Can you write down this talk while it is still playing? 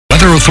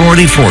Weather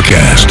Authority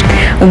forecast.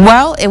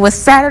 Well, it was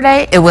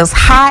Saturday, it was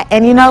hot,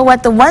 and you know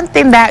what? The one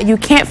thing that you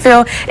can't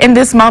feel in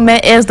this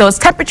moment is those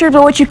temperatures,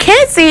 but what you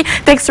can see,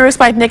 thanks to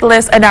Spike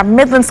Nicholas and our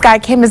Midland Sky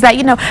Cam, is that,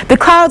 you know, the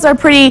clouds are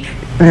pretty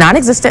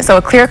non-existent, so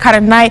a clear kind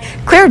of night,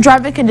 clear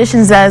driving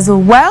conditions as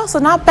well, so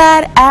not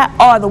bad at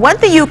all. The one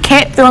thing you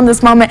can't feel in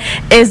this moment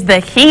is the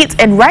heat,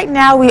 and right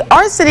now we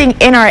are sitting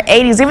in our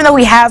 80s. Even though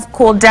we have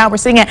cooled down, we're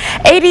sitting at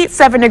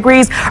 87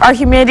 degrees. Our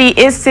humidity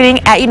is sitting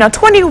at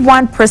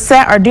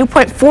 21%. Our dew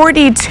point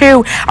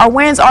 42. Our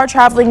winds are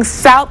traveling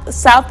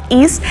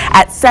southeast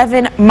at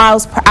 7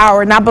 miles per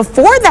hour. Now,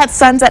 before that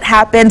sunset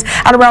happened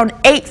at around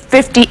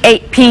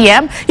 8:58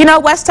 p.m.,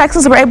 West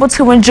Texas were able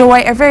to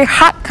enjoy a very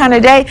hot kind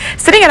of day,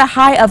 sitting at a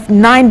high of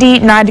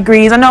 99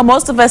 degrees. I know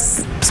most of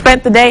us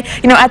spent the day,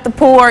 at the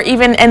pool or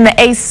even in the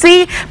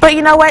AC, but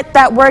you know what?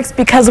 That works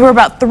because we're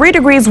about 3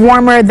 degrees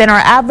warmer than our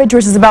average,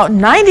 which is about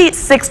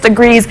 96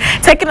 degrees.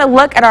 Taking a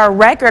look at our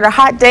record, a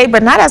hot day,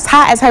 but not as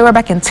hot as how we were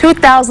back in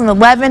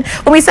 2011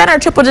 when we set our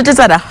triple digits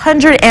at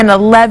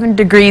 111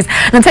 degrees.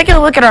 And taking a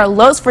look at our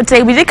lows for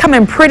today, we did come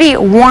in pretty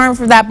warm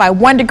for that by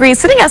 1 degree,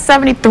 sitting at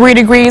 73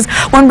 degrees,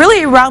 when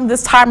really around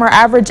this time our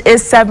average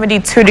is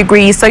 72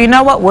 degrees. So you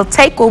know what? We'll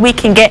take what we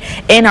can get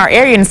in our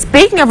area. And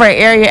speaking of our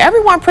area,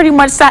 everyone pretty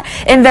much sat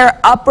in their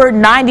upper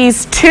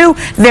 90s to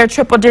their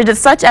triple digits,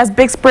 such as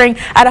Big Spring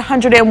at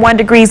 101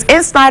 degrees,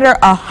 in Snyder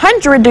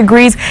 100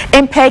 degrees,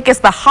 in Pecos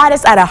the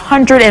hottest at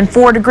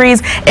 104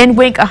 degrees, in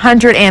Wink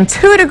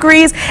 102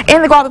 degrees,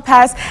 in the Guadalupe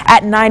Pass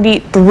at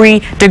 93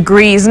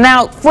 degrees.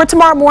 Now for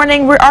tomorrow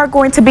morning, we are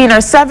going to be in our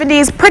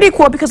 70s, pretty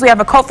cool because we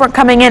have a cold front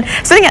coming in,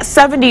 sitting at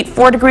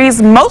 74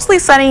 degrees, mostly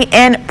sunny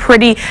and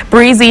pretty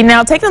breezy.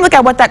 Now taking a look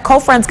at what that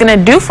cold front is going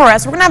to do for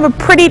us, we're going to have a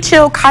pretty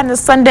chill kind of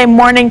Sunday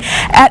morning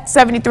at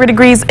 73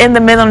 degrees in the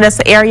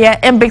Midland-Odessa area,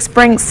 in Big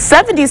Spring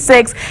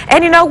 76.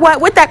 And you know what?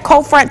 With that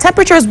cold front,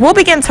 temperatures will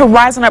begin to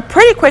rise on up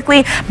pretty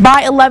quickly.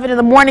 By 11 in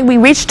the morning, we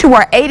reach to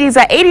our 80s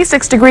at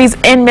 86 degrees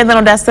in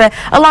Midland-Odessa,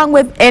 along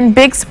with in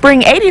Big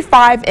Spring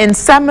 85, in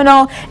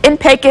Seminole, in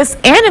Pecos,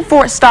 and in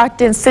Fort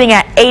Stockton, sitting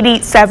at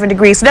 87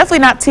 degrees. So definitely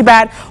not too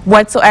bad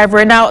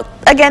whatsoever. Now,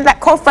 again, that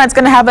cold front is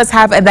going to have us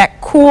have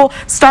that cool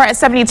start at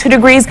 72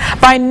 degrees.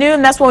 By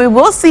noon, that's when we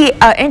will see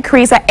an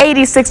increase at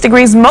 86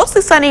 degrees,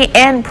 mostly sunny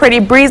and pretty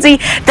breezy.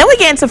 Then we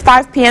get into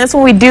 5 p.m. That's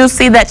when we do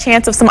see that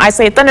chance of some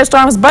isolated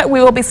thunderstorms, but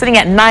we will be sitting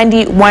at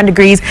 91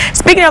 degrees.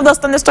 Speaking of those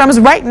thunderstorms,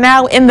 right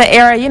now in the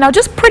area,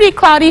 just pretty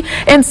cloudy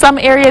in some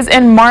areas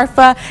in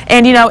Marfa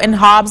and, in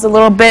Hobbs a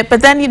little bit.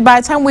 But then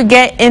by the time we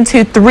get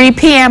into 3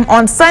 p.m.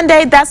 on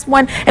Sunday, that's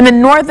when in the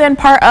northern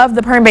part of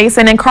the Permian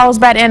Basin, in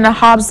Carlsbad and the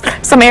Hobbs,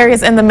 some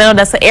areas in the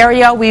Midland-Odessa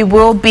area, we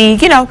will be,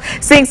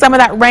 seeing some of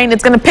that rain.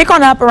 It's going to pick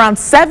on up around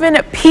 7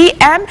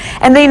 p.m.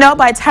 And then,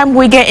 by the time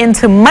we get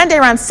into Monday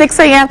around 6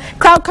 a.m.,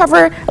 cloud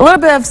cover, a little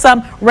bit of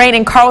some rain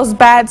in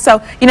Carlsbad.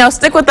 So,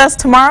 stick with us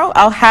tomorrow.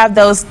 I'll have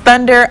those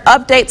thunder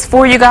updates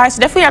for you guys.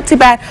 So definitely not too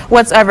bad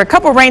whatsoever. A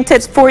couple rain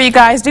tips for you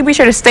guys. Do be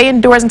sure to stay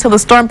indoors until the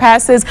storm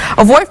passes.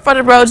 Avoid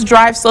flooded roads.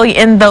 Drive slowly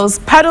in those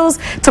puddles.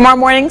 Tomorrow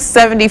morning,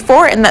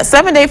 74. And that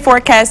 7-day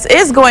forecast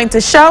is going to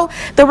show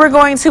that we're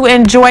going to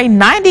enjoy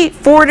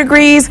 94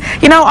 degrees.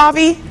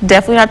 Avi,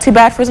 definitely not too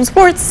bad for some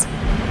sports.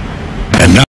 And now